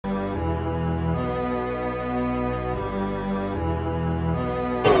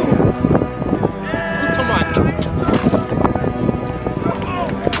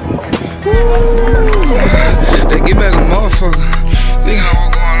motherfucker.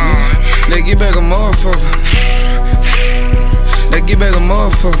 They get back a motherfucker. They get back a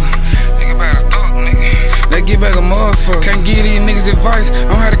motherfucker. They get back a motherfucker. Can't give these niggas advice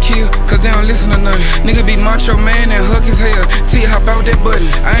on how to kill, cause they don't listen to nothing. Nigga be macho man and hook his hell till you hop out that button.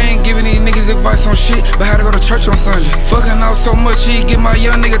 I ain't giving these niggas advice on shit, but how to go to church on Sunday. Fucking out so much, he get my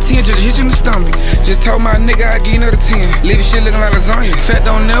young nigga 10, just hit you in the stomach. Just told my nigga I give you another 10. Leave his shit looking like lasagna. Fat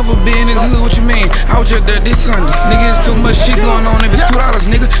don't never be in his hood, what you mean? I was just there this Sunday. Nigga, it's too much shit going on. If it's $2,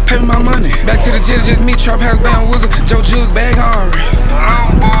 nigga, pay me my money. Back to the jet, just me, Trap House, Band Wizard, Joe Jug, Bag Harry.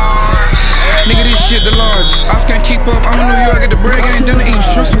 Nigga, this shit the largest. I can't keep up, I'm in New York at the break, I ain't done eating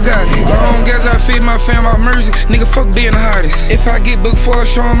shrimps spaghetti. Long as I feed my fam out Mersey, nigga, fuck being the hottest. If I get booked for a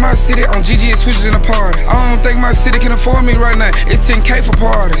show in my city, on GG it switches in the party. I don't think my city can afford me right now, it's 10K for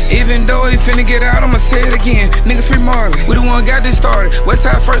parties. Even though he finna get out, I'ma say it again, nigga, free Marley. We the one got this started,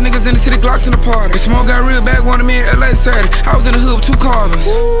 Westside first niggas in the city, Glocks in the party. The smoke got real bad, wanted me in LA Saturday, I was in the hood with 2 carbons.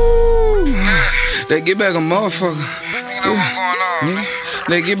 They get back a motherfucker. Yeah.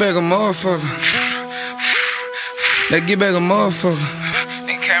 They get back a motherfucker. They get back a motherfucker.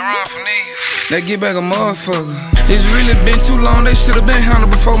 Nigga can't run from these. They get back a motherfucker. It's really been too long, they should've been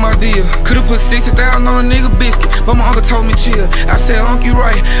handled before my deal. Could've put 60,000 on a nigga biscuit, but my uncle told me chill. I said, Uncle, you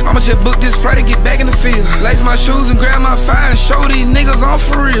right, I'ma just book this flight and get back in the field. Lace my shoes and grab my fire and show these niggas I'm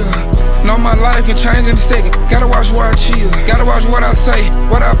for real. Know my life can change in a second, gotta watch where I chill. Gotta watch what I say,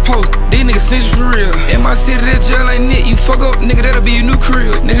 what I post, these niggas snitch for real. In my city, that jail ain't it, you fuck up, nigga, that'll be your new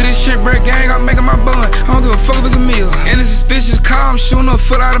crib. Nigga, this shit break gang, I'm making my bun, I don't give a fuck if it's a meal. In a suspicious car, I'm shooting up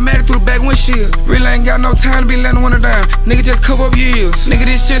full automatic through the back windshield. Really ain't got no time to be letting one down, nigga, just cover up years. Nigga,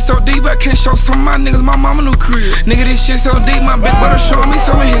 this shit so deep, I can't show some of my niggas my mama new crib. Nigga, this shit so deep, my big brother showing me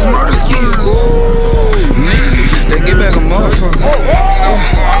some of his murder skills. Nigga, they get back a motherfucker.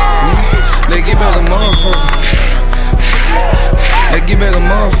 They get back a motherfucker. They get back a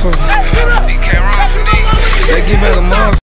motherfucker. They get back a motherfucker.